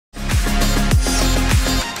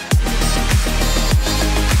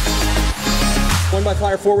by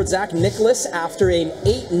Flyer forward Zach Nicolas after an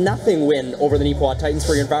 8-0 win over the Neepawa Titans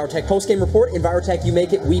for your Enviro-Tech Post Game Report. Enviro-Tech, you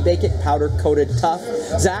make it, we bake it, powder-coated tough.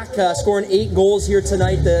 Zach scoring 8 goals here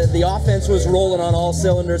tonight. The offense was rolling on all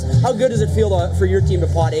cylinders. How good does it feel for your team to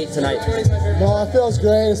pot 8 tonight? No, it feels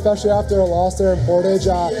great, especially after a loss there in Portage.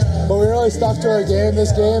 But we really stuck to our game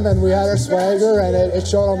this game, and we had our swagger, and it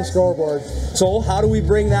showed on the scoreboard. So how do we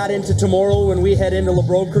bring that into tomorrow when we head into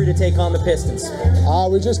Labroquerie to take on the Pistons?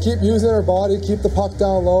 We just keep using our body, keep the puck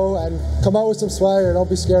down low, and come out with some swagger. Don't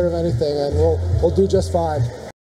be scared of anything, and we'll do just fine.